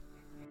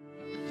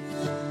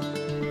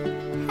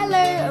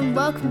and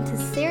welcome to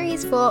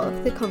Series 4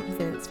 of The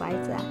Confidence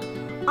Fighter.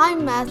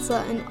 I'm Myrtle,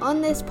 and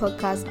on this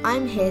podcast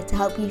I'm here to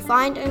help you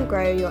find and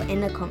grow your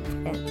inner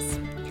confidence.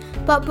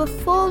 But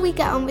before we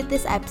get on with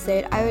this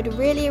episode, I would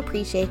really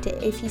appreciate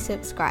it if you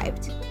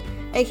subscribed.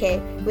 Okay,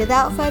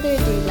 without further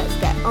ado, let's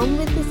get on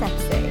with this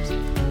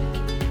episode.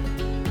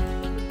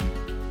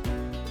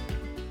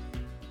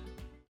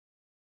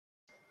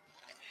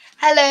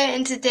 Hello,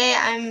 and today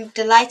I'm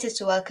delighted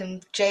to welcome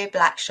Jo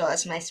Blackshaw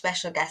as my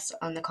special guest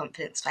on The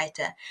Confidence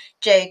Fighter.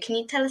 Jo, can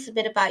you tell us a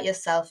bit about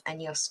yourself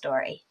and your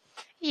story?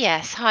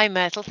 Yes, hi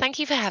Myrtle. Thank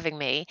you for having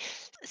me.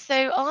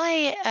 So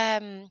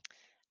I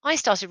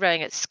started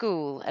rowing at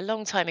school a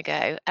long time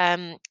ago,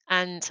 and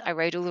I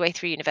rowed all the way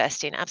through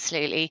university and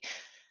absolutely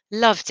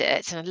loved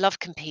it. And I loved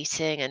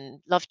competing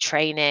and loved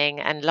training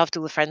and loved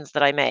all the friends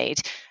that I made.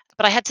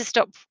 But I had to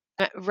stop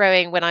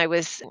rowing when I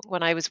was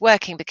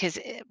working because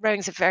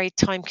rowing's a very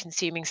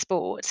time-consuming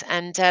sport,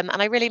 and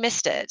I really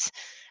missed it.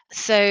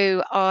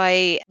 So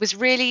I was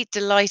really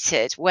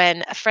delighted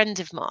when a friend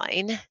of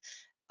mine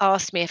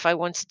asked me if I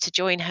wanted to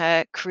join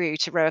her crew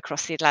to row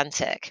across the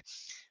Atlantic.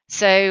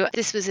 So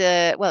this was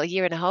a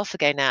year and a half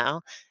ago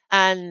now,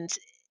 and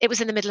it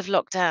was in the middle of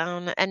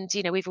lockdown, and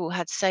we've all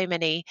had so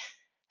many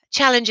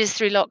challenges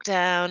through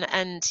lockdown,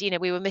 and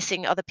we were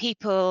missing other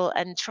people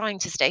and trying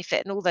to stay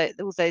fit and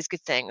all those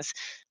good things.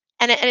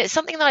 And it's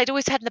something that I'd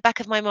always had in the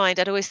back of my mind.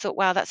 I'd always thought,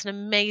 wow, that's an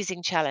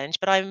amazing challenge.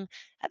 But I'm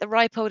at the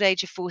ripe old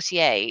age of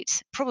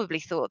 48, probably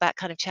thought that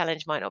kind of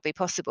challenge might not be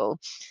possible.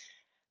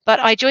 But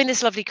I joined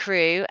this lovely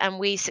crew and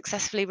we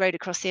successfully rowed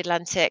across the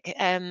Atlantic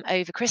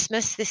over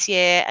Christmas this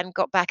year and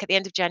got back at the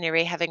end of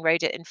January, having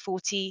rowed it in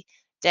 40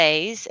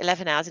 days,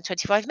 11 hours and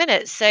 25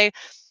 minutes. So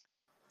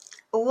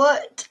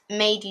What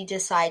made you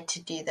decide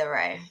to do the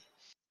row?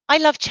 I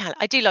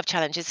do love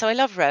challenges. So I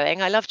love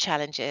rowing. I love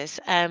challenges.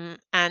 And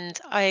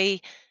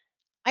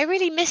I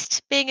really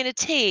missed being in a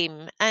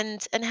team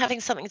and having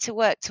something to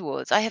work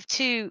towards. I have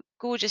two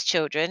gorgeous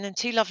children and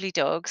two lovely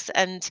dogs,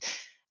 and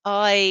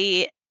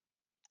I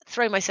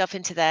throw myself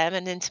into them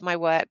and into my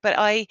work, but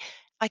I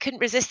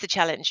couldn't resist the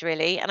challenge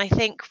really. And I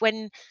think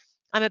when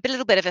I'm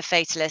little bit of a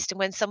fatalist, and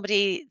when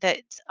somebody that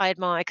I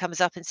admire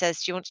comes up and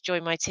says, "Do you want to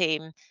join my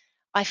team?"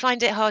 I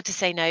find it hard to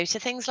say no to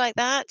things like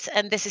that.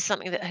 And this is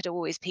something that had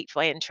always piqued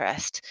my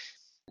interest.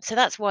 So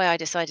that's why I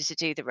decided to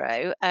do the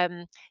row.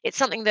 It's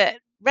something that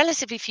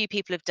relatively few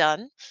people have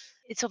done.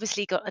 It's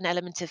obviously got an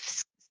element of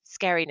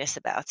scariness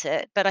about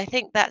it, but I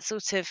think that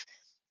sort of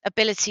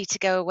ability to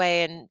go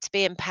away and to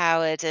be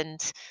empowered and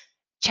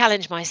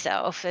challenge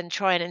myself and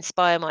try and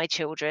inspire my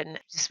children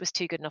just was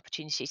too good an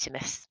opportunity to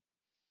miss.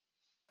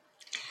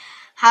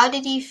 How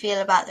did you feel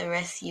about the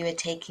risks you were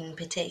taking,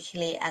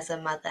 particularly as a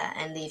mother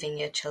and leaving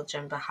your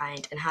children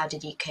behind, and how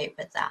did you cope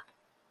with that?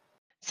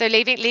 So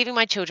leaving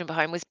my children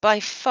behind was by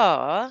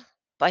far,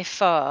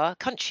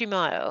 country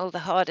mile, the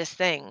hardest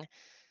thing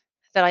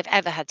that I've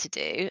ever had to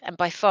do, and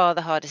by far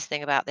the hardest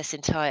thing about this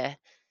entire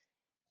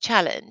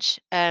challenge.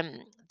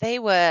 They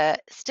were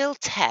still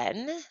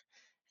 10.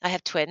 I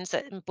have twins,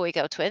 boy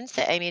girl twins,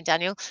 so Amy and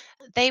Daniel.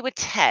 They were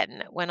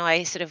 10 when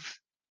I sort of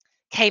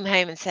came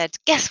home and said,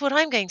 "Guess what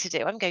I'm going to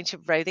do? I'm going to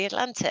row the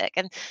Atlantic."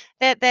 And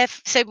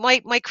so my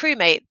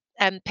crewmate,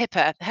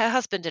 Pippa, her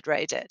husband had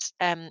rowed it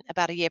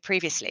about a year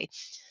previously,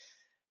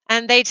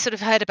 and they'd sort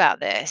of heard about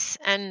this.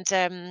 And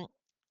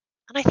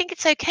I think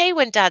it's okay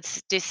when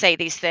dads do say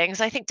these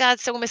things. I think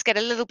dads almost get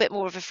a little bit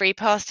more of a free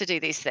pass to do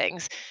these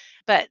things,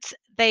 but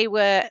they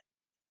were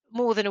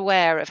more than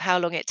aware of how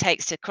long it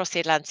takes to cross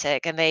the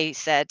Atlantic, and they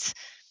said,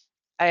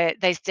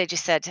 they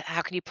just said,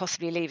 "How can you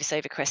possibly leave us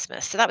over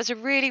Christmas?" So that was a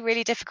really,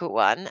 really difficult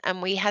one,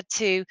 and we had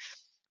to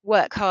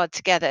work hard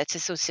together to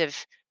sort of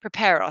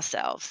prepare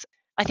ourselves.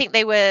 I think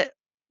they were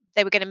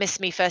going to miss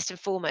me first and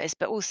foremost,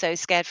 but also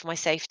scared for my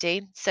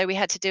safety. So we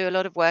had to do a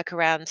lot of work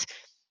around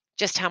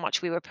just how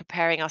much we were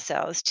preparing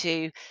ourselves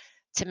to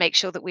make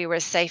sure that we were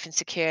as safe and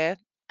secure.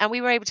 And we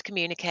were able to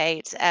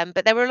communicate,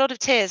 but there were a lot of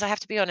tears, I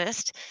have to be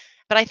honest.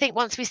 But I think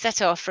once we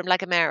set off from La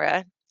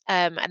Gomera,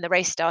 and the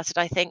race started,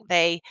 I think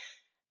they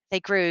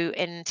grew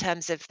in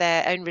terms of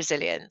their own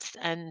resilience,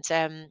 and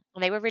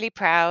they were really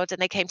proud,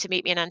 and they came to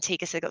meet me in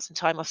Antigua, so they got some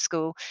time off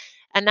school,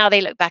 and now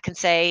they look back and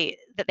say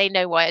that they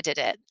know why I did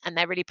it, and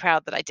they're really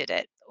proud that I did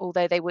it,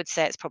 although they would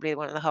say it's probably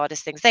one of the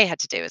hardest things they had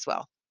to do as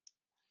well.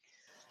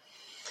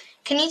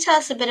 Can you tell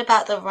us a bit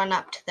about the run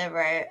up to the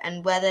row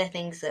and were there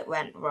things that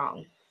went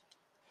wrong?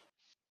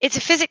 It's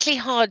a physically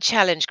hard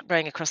challenge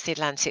rowing across the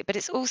Atlantic, but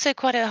it's also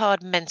quite a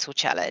hard mental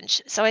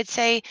challenge. So I'd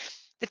say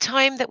the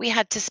time that we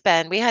had to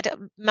spend, we had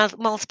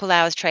multiple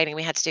hours training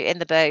we had to do in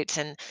the boat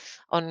and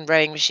on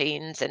rowing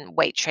machines and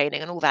weight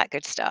training and all that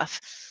good stuff.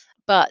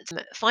 But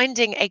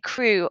finding a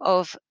crew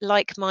of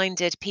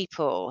like-minded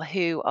people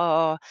who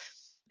are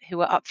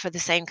up for the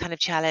same kind of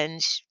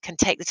challenge, can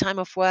take the time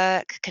off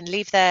work, can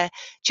leave their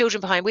children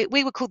behind.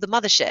 We were called the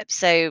mothership,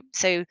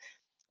 so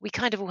we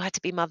kind of all had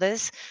to be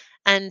mothers.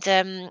 And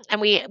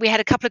we had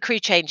a couple of crew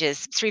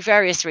changes through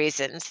various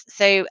reasons.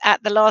 So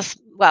at the last,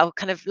 well,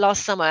 kind of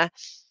last summer,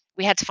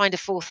 we had to find a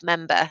fourth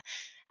member,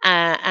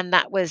 and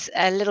that was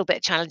a little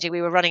bit challenging.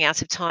 We were running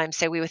out of time,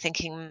 so we were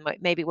thinking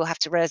maybe we'll have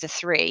to reserve a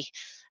three,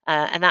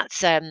 and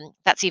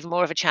that's even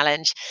more of a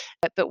challenge.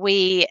 But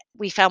we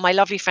found my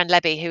lovely friend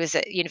Lebby, who was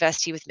at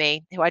university with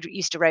me, who I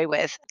used to row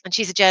with, and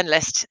she's a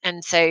journalist,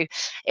 and so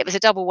it was a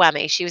double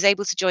whammy. She was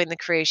able to join the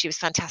crew. She was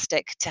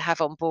fantastic to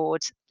have on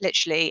board,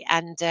 literally,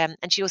 and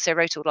she also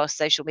wrote all our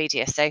social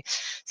media. So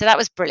that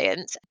was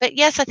brilliant. But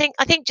yes, I think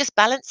just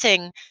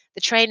balancing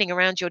the training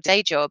around your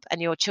day job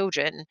and your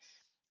children,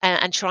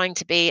 and trying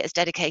to be as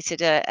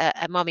dedicated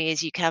a mummy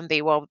as you can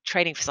be while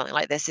training for something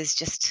like this is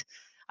just,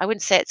 I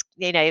wouldn't say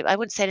I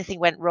wouldn't say anything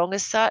went wrong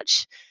as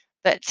such,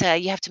 but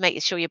you have to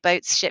make sure your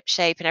boat's ship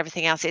shape and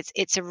everything else.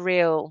 It's a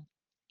real,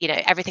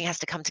 everything has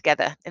to come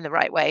together in the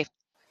right way.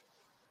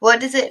 What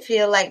does it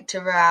feel like to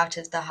row out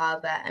of the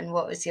harbour, and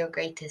what was your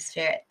greatest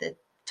fear at the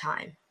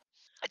time?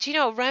 Do you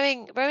know,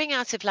 rowing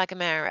out of La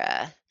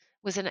Gomera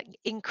was an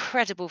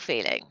incredible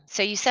feeling.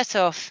 So you set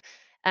off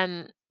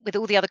with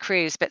all the other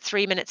crews, but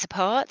 3 minutes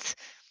apart,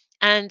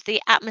 and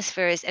the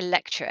atmosphere is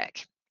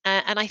electric.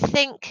 And I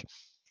think,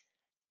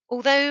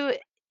 although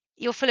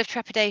you're full of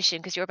trepidation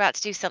because you're about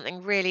to do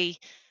something really,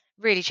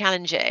 really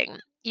challenging,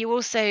 you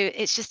also,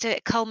 it's just a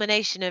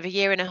culmination of a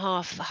year and a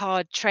half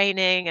hard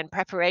training and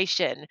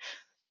preparation.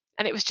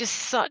 And it was just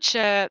such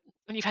a,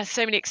 and you've had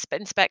so many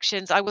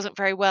inspections. I wasn't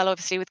very well,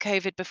 obviously, with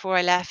COVID before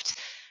I left.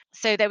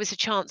 So there was a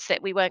chance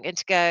that we weren't going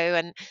to go.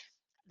 And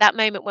that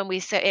moment when we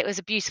said, it was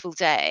a beautiful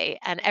day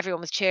and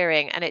everyone was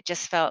cheering, and it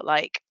just felt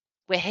like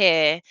we're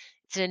here.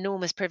 It's an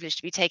enormous privilege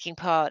to be taking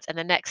part. And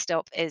the next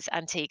stop is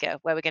Antigua,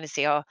 where we're going to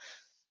see our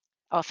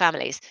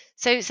families.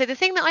 So the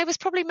thing that I was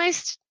probably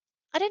most,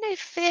 I don't know,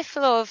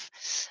 fearful of,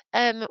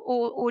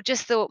 or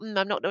just thought,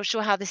 I'm not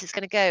sure how this is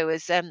going to go,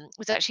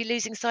 was actually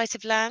losing sight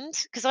of land,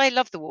 because I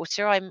love the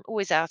water. I'm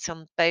always out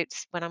on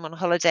boats when I'm on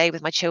holiday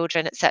with my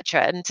children,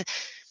 etc.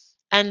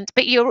 And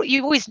but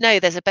you always know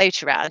there's a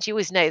boat around. You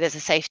always know there's a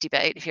safety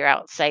boat if you're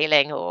out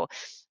sailing, or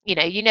you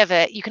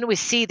can always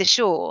see the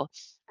shore.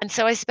 And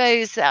so I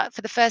suppose that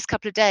for the first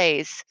couple of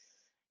days,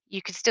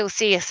 you could still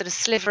see a sort of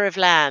sliver of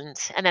land,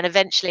 and then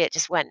eventually it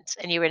just went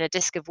and you were in a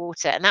disc of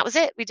water, and that was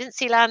it. We didn't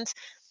see land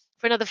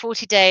for another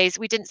 40 days.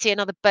 We didn't see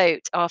another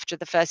boat after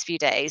the first few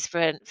days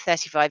for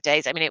 35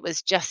 days. I mean, it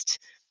was just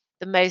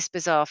the most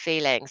bizarre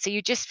feeling. So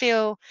you just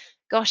feel,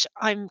 gosh,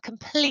 I'm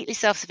completely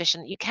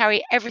self-sufficient. You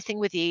carry everything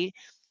with you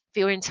for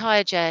your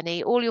entire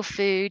journey, all your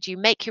food. You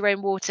make your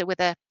own water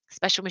with a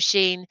special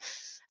machine.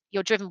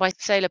 You're driven by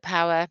solar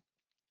power,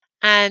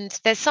 and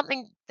there's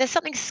something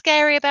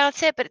scary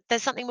about it, but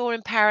there's something more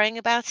empowering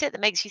about it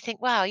that makes you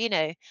think, wow,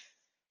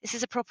 this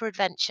is a proper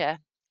adventure.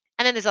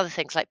 And then there's other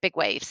things like big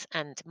waves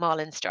and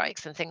marlin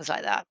strikes and things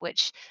like that,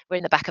 which were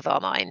in the back of our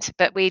mind.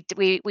 But we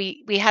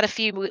had a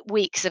few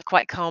weeks of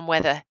quite calm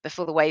weather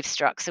before the waves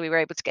struck, so we were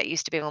able to get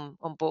used to being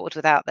on board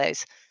without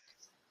those.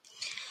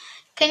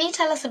 Can you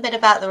tell us a bit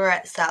about the row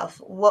itself?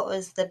 What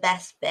was the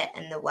best bit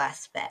and the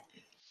worst bit?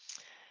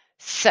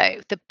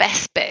 So the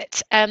best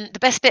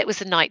bit was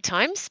the night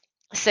times.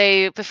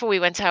 So before we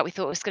went out, we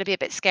thought it was going to be a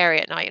bit scary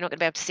at night. You're not going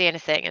to be able to see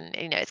anything, and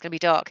it's going to be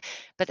dark.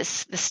 But the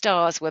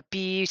stars were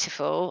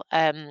beautiful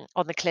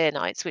on the clear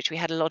nights, which we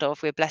had a lot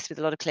of. We were blessed with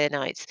a lot of clear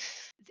nights.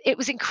 It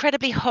was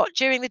incredibly hot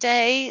during the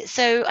day.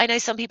 So I know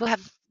some people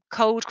have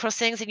cold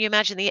crossings, and you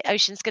imagine the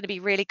ocean's going to be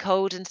really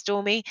cold and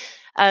stormy.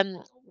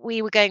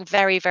 We were going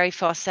very, very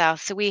far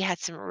south, so we had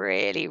some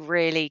really,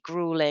 really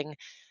grueling,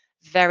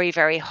 very,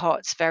 very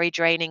hot, very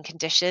draining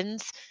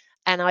conditions.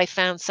 And I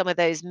found some of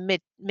those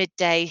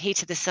midday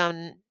heat of the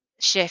sun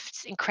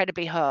shifts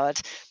incredibly hard.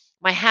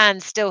 My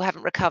hands still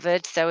haven't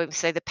recovered, so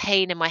the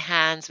pain in my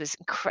hands was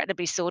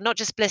incredibly sore. Not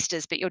just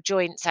blisters, but your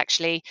joints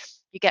actually.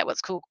 You get what's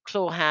called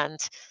claw hand,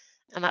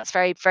 and that's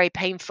very, very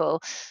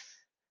painful.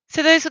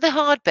 So those were the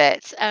hard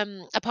bits.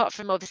 Apart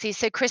from, obviously,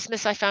 so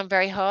Christmas I found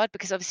very hard,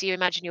 because obviously you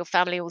imagine your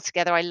family all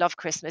together. I love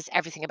Christmas,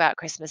 everything about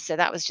Christmas. So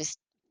that was just,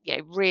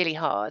 really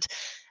hard.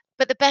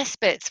 But the best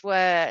bits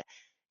were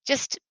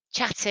just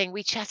chatting.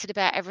 We chatted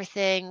about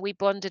everything. We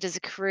bonded as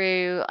a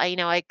crew.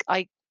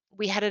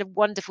 We had a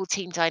wonderful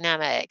team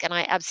dynamic, and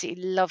I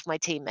absolutely love my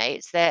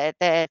teammates. They're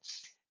going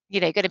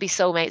to be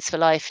soulmates for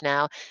life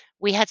now.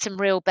 We had some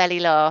real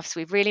belly laughs.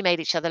 We really made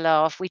each other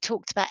laugh. We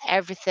talked about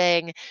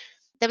everything.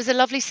 There was a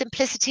lovely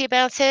simplicity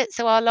about it.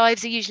 So our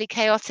lives are usually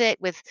chaotic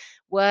with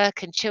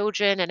work and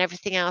children and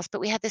everything else, but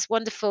we had this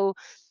wonderful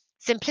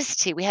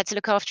simplicity. We had to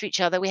look after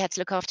each other. We had to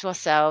look after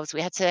ourselves.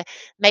 We had to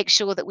make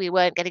sure that we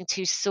weren't getting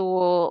too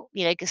sore,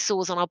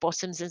 sores on our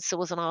bottoms and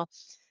sores on our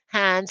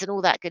hands and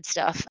all that good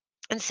stuff.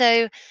 And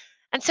so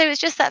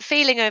it's just that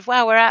feeling of,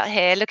 wow, we're out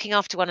here looking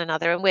after one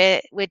another, and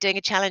we're doing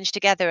a challenge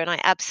together. And I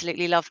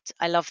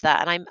loved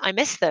that. And I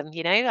miss them,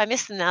 I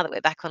miss them now that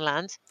we're back on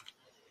land.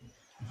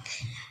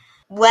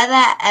 Were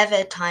there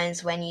ever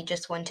times when you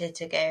just wanted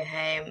to go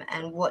home,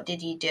 and what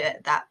did you do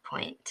at that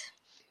point?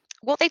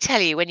 What they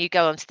tell you when you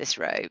go onto this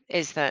row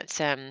is that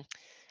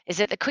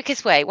the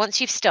quickest way,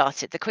 once you've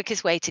started, the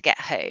quickest way to get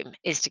home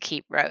is to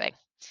keep rowing.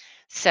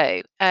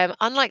 So,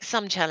 unlike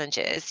some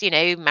challenges,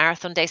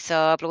 Marathon des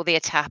Sables or the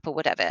Etape or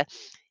whatever,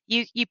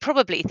 you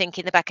probably think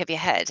in the back of your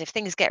head, if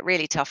things get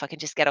really tough, I can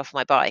just get off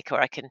my bike or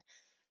I can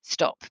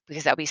stop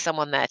because there'll be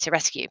someone there to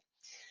rescue.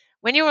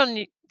 When you're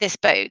on this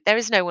boat, there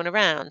is no one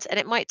around, and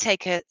it might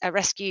take a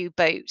rescue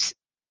boat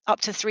up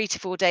to 3 to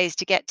 4 days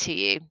to get to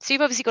you. So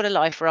you've obviously got a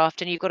life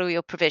raft and you've got all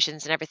your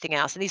provisions and everything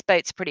else, and these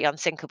boats are pretty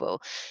unsinkable.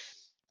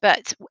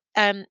 But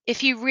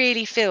if you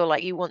really feel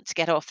like you want to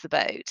get off the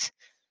boat,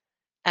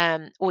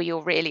 or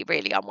you're really,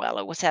 really unwell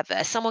or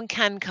whatever, someone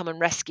can come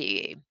and rescue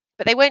you.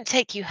 But they won't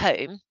take you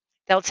home.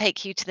 They'll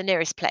take you to the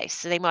nearest place.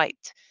 So it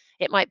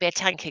might be a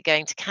tanker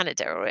going to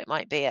Canada, or it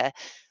might be a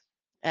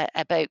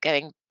boat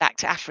going back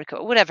to Africa,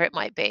 or whatever it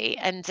might be.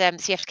 And so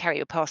you have to carry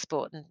your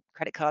passport and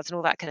credit cards and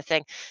all that kind of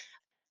thing.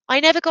 I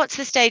never got to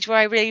the stage where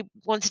I really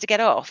wanted to get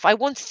off. I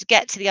wanted to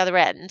get to the other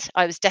end.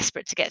 I was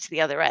desperate to get to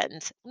the other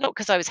end, not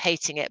because I was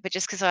hating it, but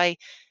just because I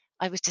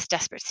was just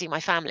desperate to see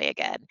my family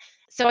again.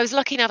 So I was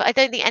lucky enough. I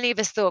don't think any of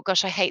us thought,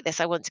 gosh, I hate this.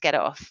 I want to get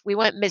off. We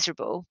weren't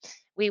miserable.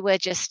 We were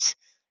just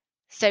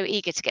so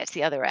eager to get to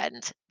the other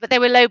end. But there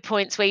were low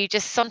points where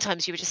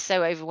sometimes you were just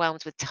so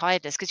overwhelmed with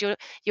tiredness because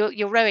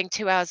you're rowing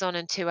 2 hours on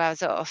and 2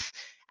 hours off,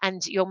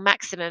 and your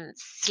maximum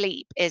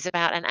sleep is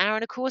about an hour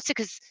and a quarter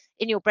because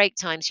in your break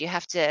times you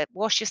have to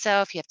wash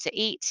yourself, you have to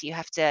eat, you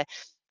have to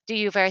do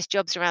your various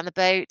jobs around the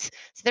boat.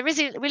 So there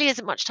really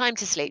isn't much time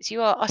to sleep. So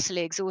you are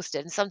utterly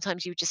exhausted, and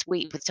sometimes you just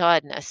weep with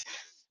tiredness.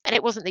 And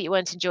it wasn't that you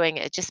weren't enjoying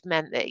it; it just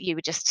meant that you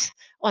were just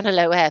on a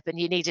low ebb and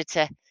you needed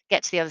to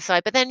get to the other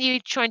side. But then you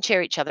try and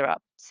cheer each other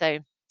up. So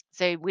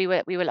we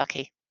were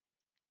lucky.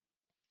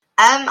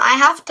 I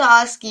have to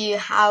ask you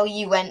how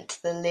you went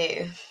to the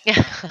loo.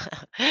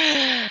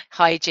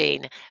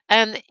 Hygiene.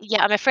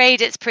 Yeah, I'm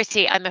afraid it's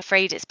pretty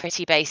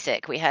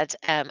basic. We had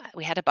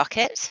a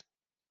bucket,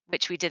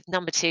 which we did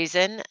number twos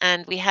in,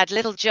 and we had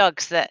little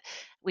jugs that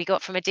we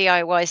got from a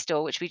DIY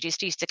store, which we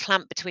just used to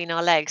clamp between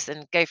our legs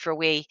and go for a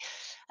wee.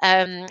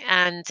 And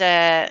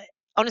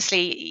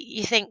honestly,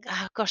 you think,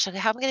 oh gosh,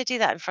 how am I going to do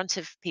that in front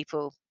of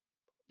people?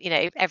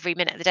 Every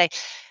minute of the day.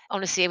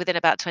 Honestly, within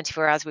about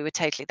 24 hours,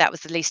 that was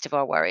the least of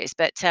our worries.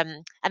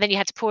 And then you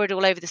had to pour it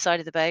all over the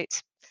side of the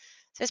boat.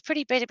 So it's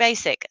pretty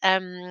basic.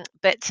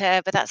 But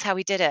that's how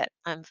we did it.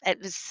 It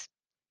was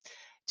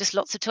just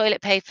lots of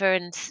toilet paper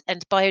and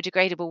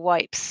biodegradable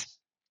wipes.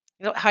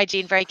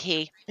 Hygiene, very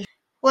key.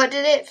 What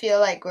did it feel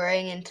like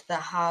growing into the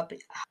harbour?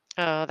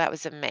 Oh, that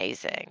was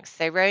amazing.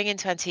 So rowing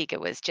into Antigua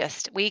was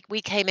just we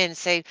came in,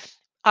 so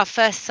our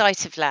first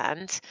sight of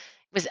land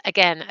was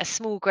again a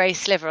small grey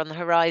sliver on the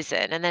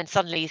horizon, and then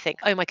suddenly you think,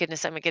 oh my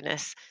goodness, oh my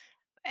goodness.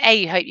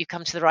 You hope you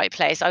come to the right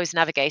place. I was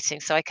navigating,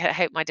 so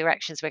hope my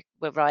directions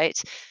were right.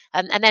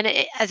 And then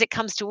as it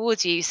comes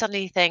towards you, you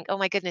suddenly think, oh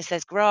my goodness,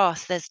 there's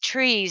grass, there's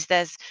trees,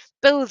 there's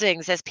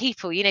buildings, there's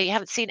people. You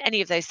haven't seen any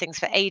of those things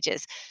for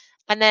ages.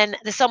 And then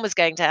the sun was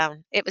going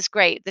down. It was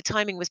great. The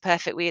timing was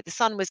perfect. The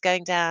sun was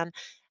going down.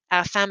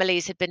 Our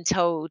families had been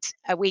told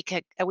a week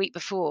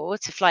before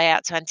to fly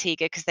out to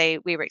Antigua because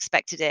we were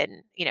expected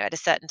in, at a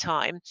certain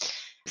time.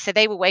 So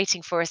they were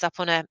waiting for us up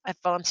on a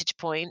vantage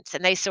point,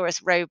 and they saw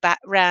us row back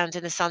round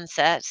in the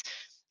sunset.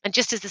 And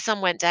just as the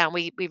sun went down,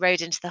 we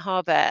rowed into the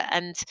harbour,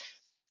 and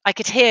I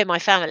could hear my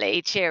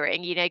family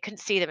cheering. Couldn't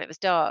see them; it was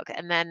dark.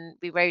 And then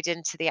we rowed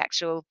into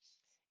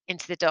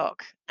the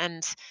dock,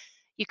 and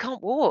you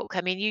can't walk.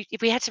 I mean,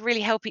 we had to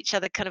really help each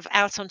other kind of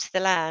out onto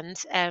the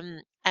land,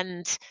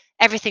 and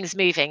everything's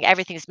moving.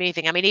 Everything's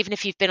moving. I mean, even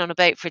if you've been on a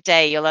boat for a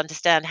day, you'll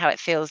understand how it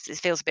feels. It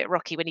feels a bit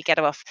rocky when you get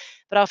off,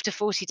 but after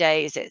 40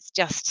 days, it's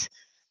just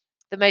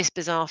the most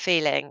bizarre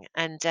feeling.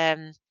 And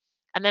then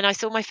I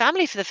saw my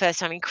family for the first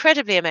time,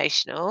 incredibly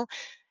emotional,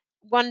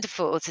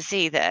 wonderful to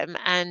see them.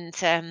 And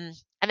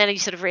then you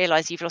sort of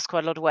realize you've lost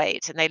quite a lot of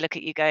weight, and they look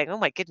at you going, oh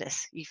my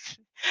goodness,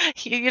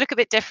 you look a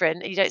bit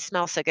different, you don't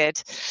smell so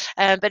good.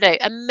 But no,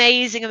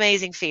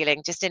 amazing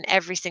feeling just in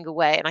every single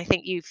way. And I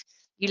think you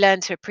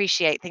learn to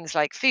appreciate things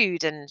like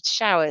food and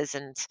showers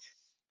and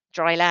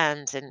dry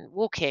land and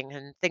walking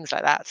and things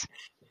like that.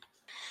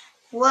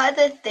 What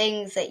are the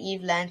things that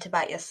you've learnt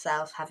about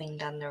yourself having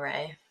done the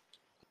row?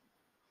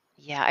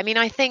 Yeah, I mean,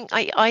 I think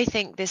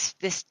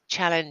this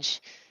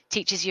challenge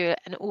teaches you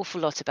an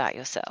awful lot about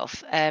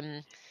yourself.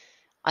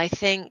 I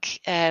think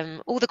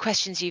all the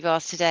questions you've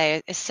asked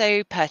today are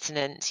so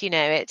pertinent.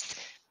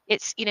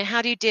 It's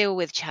how do you deal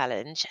with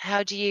challenge?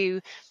 How do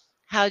you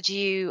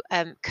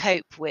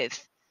cope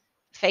with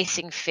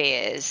facing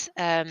fears?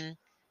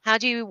 How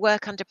do you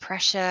work under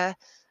pressure?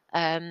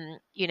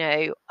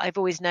 I've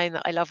always known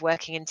that I love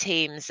working in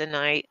teams, and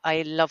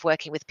I love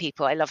working with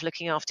people. I love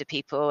looking after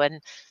people, and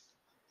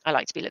I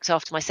like to be looked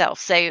after myself.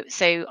 So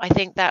I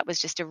think that was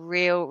just a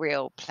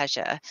real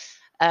pleasure.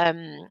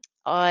 Um,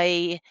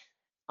 I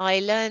I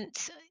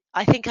learnt.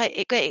 I think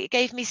it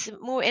gave me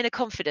some more inner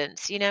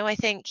confidence. I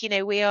think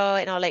we are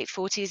in our late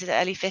 40s and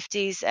early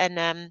 50s,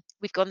 and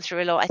we've gone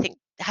through a lot. I think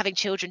having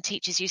children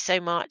teaches you so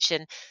much,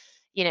 and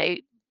you know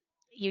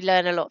you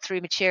learn a lot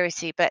through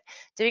maturity. But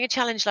doing a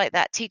challenge like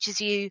that teaches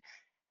you,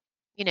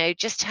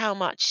 just how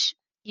much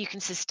you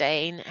can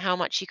sustain, how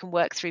much you can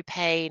work through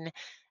pain,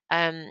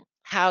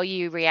 how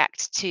you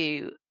react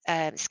to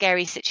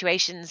scary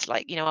situations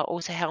like, our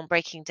auto helm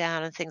breaking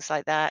down and things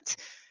like that.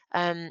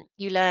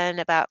 You learn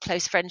about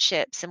close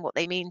friendships and what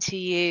they mean to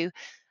you.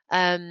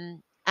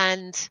 And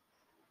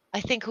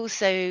I think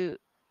also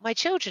my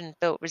children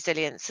built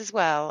resilience as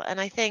well. And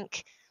I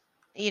think,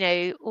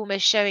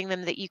 almost showing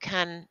them that you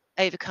can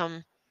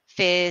overcome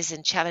fears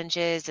and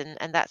challenges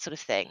and that sort of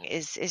thing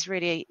is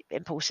really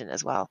important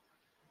as well.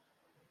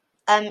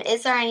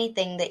 Is there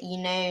anything that you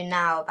know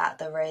now about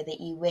the road that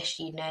you wish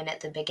you'd known at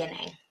the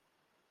beginning?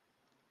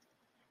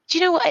 Do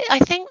you know what? I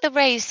think the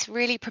race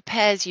really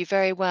prepares you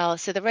very well.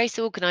 So the race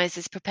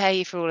organisers prepare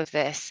you for all of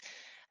this.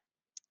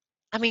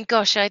 I mean,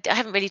 gosh, I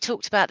haven't really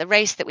talked about the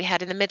race that we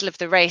had in the middle of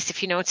the race,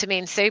 if you know what I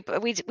mean. So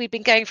we'd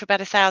been going for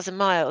about 1,000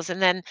 miles,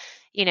 and then,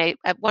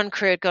 one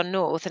crew had gone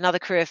north, another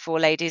crew of 4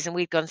 ladies, and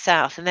we'd gone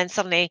south. And then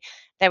suddenly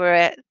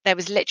there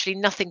was literally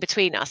nothing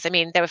between us. I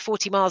mean, there were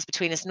 40 miles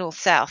between us, north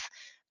south,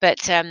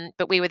 but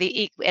we were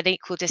an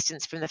equal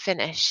distance from the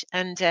finish.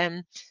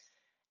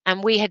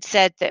 And we had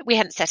said that we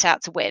hadn't set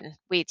out to win.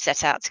 We'd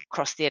set out to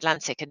cross the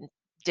Atlantic and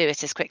do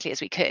it as quickly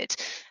as we could.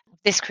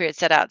 This crew had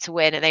set out to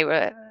win, and they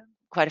were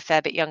quite a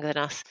fair bit younger than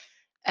us.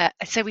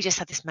 So we just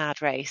had this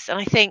mad race. And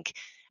I think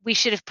we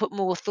should have put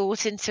more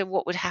thought into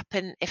what would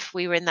happen if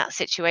we were in that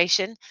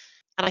situation.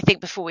 And I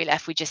think before we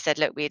left, we just said,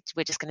 look, we're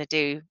going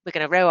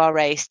to row our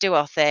race, do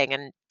our thing,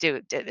 and do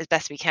it as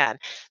best we can.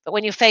 But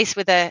when you're faced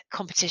with a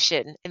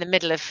competition in the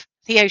middle of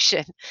the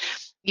ocean,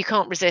 you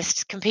can't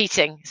resist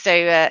competing. So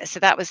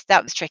that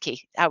was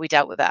tricky, how we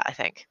dealt with that, I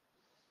think.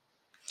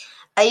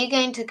 Are you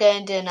going to go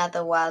and do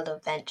another wild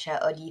adventure,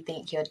 or do you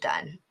think you're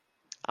done?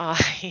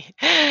 I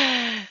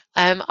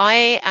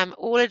am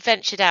all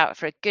adventured out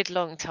for a good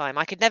long time.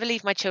 I could never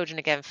leave my children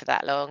again for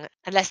that long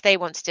unless they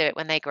want to do it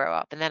when they grow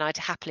up, and then I'd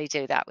happily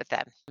do that with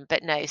them.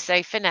 But no,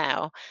 so for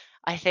now,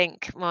 I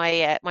think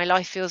my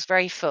life feels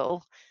very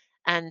full,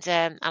 and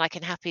I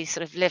can happily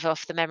sort of live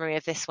off the memory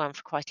of this one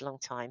for quite a long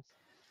time.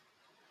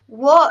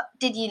 What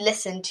did you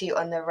listen to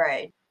on the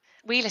road?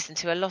 We listened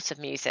to a lot of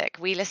music.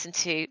 We listened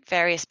to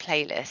various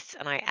playlists,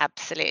 and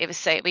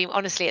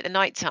honestly, at the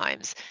night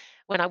times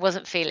when I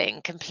wasn't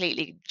feeling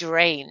completely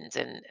drained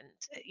and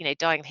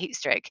dying of heat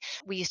stroke,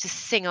 we used to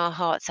sing our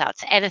hearts out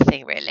to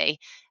anything, really.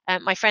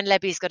 My friend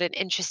Lebby's got an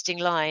interesting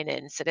line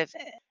in sort of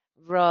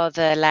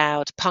rather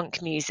loud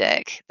punk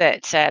music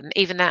that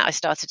even that I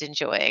started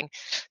enjoying.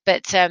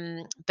 But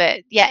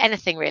yeah,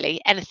 anything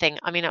really, anything.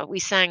 I mean, we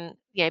sang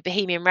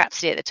Bohemian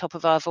Rhapsody at the top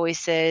of our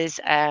voices.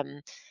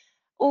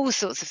 All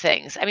sorts of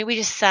things. I mean, we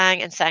just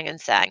sang and sang and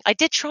sang. I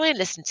did try and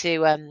listen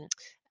to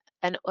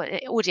an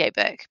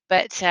audiobook,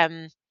 but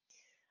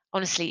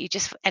honestly, you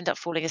just end up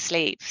falling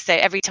asleep. So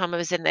every time I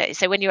was in there,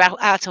 so when you're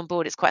out on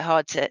board, it's quite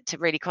hard to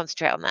really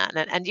concentrate on that.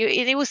 And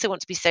you also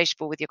want to be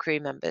sociable with your crew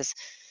members.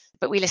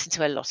 But we listened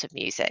to a lot of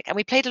music, and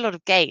we played a lot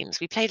of games.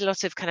 We played a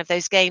lot of kind of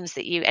those games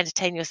that you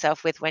entertain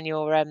yourself with when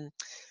you're in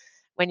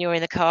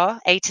the car,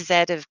 A to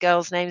Z of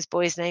girls' names,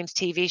 boys' names,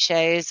 TV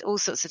shows, all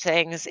sorts of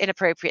things,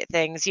 inappropriate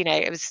things.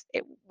 It was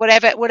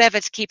whatever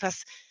to keep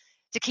us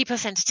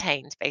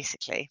entertained,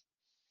 basically.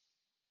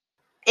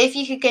 If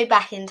you could go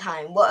back in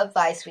time, what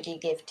advice would you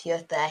give to your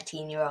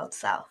 13-year-old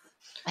self?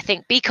 I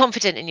think be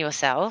confident in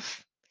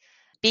yourself,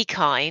 be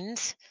kind,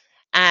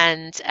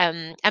 and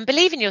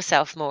believe in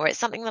yourself more. It's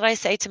something that I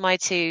say to my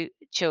 2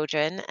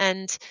 children,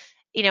 and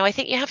I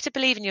think you have to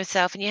believe in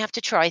yourself, and you have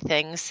to try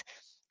things,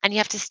 and you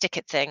have to stick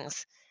at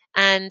things.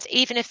 And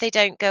even if they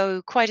don't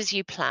go quite as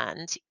you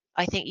planned,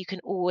 I think you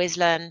can always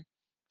learn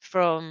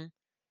from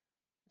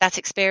that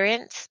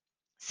experience.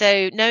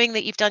 So knowing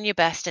that you've done your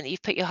best and that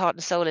you've put your heart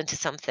and soul into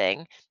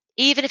something,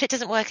 even if it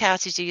doesn't work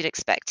out as you'd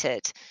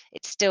expected,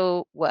 it's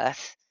still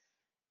worth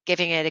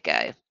giving it a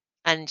go.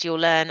 And you'll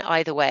learn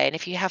either way. And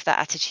if you have that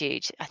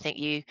attitude, I think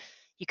you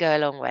go a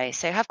long way.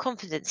 So have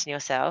confidence in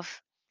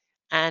yourself,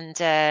 and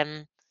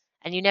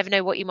you never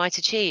know what you might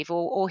achieve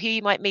or who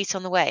you might meet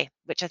on the way,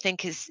 which I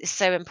think is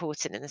so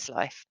important in this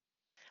life.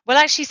 Well,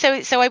 actually,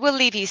 so I will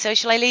leave you. So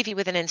shall I leave you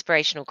with an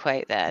inspirational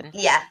quote then?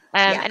 Yeah.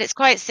 And it's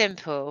quite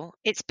simple.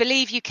 It's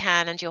believe you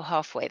can and you're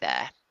halfway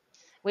there,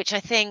 which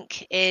I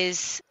think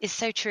is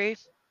so true.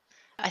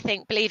 I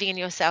think believing in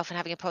yourself and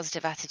having a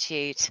positive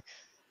attitude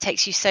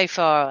takes you so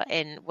far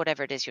in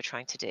whatever it is you're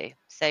trying to do.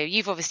 So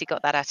you've obviously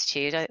got that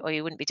attitude, or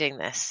you wouldn't be doing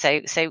this.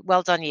 So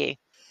well done, you.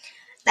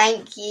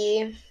 Thank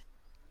you.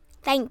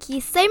 Thank you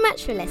so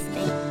much for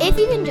listening. If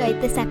you've enjoyed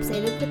this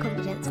episode of The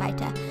Confidence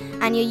Fighter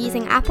and you're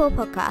using Apple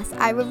Podcasts,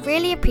 I would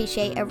really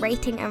appreciate a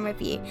rating and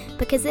review,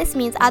 because this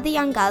means other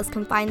young girls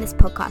can find this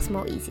podcast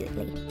more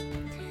easily.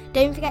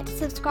 Don't forget to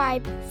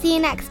subscribe. See you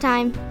next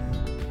time.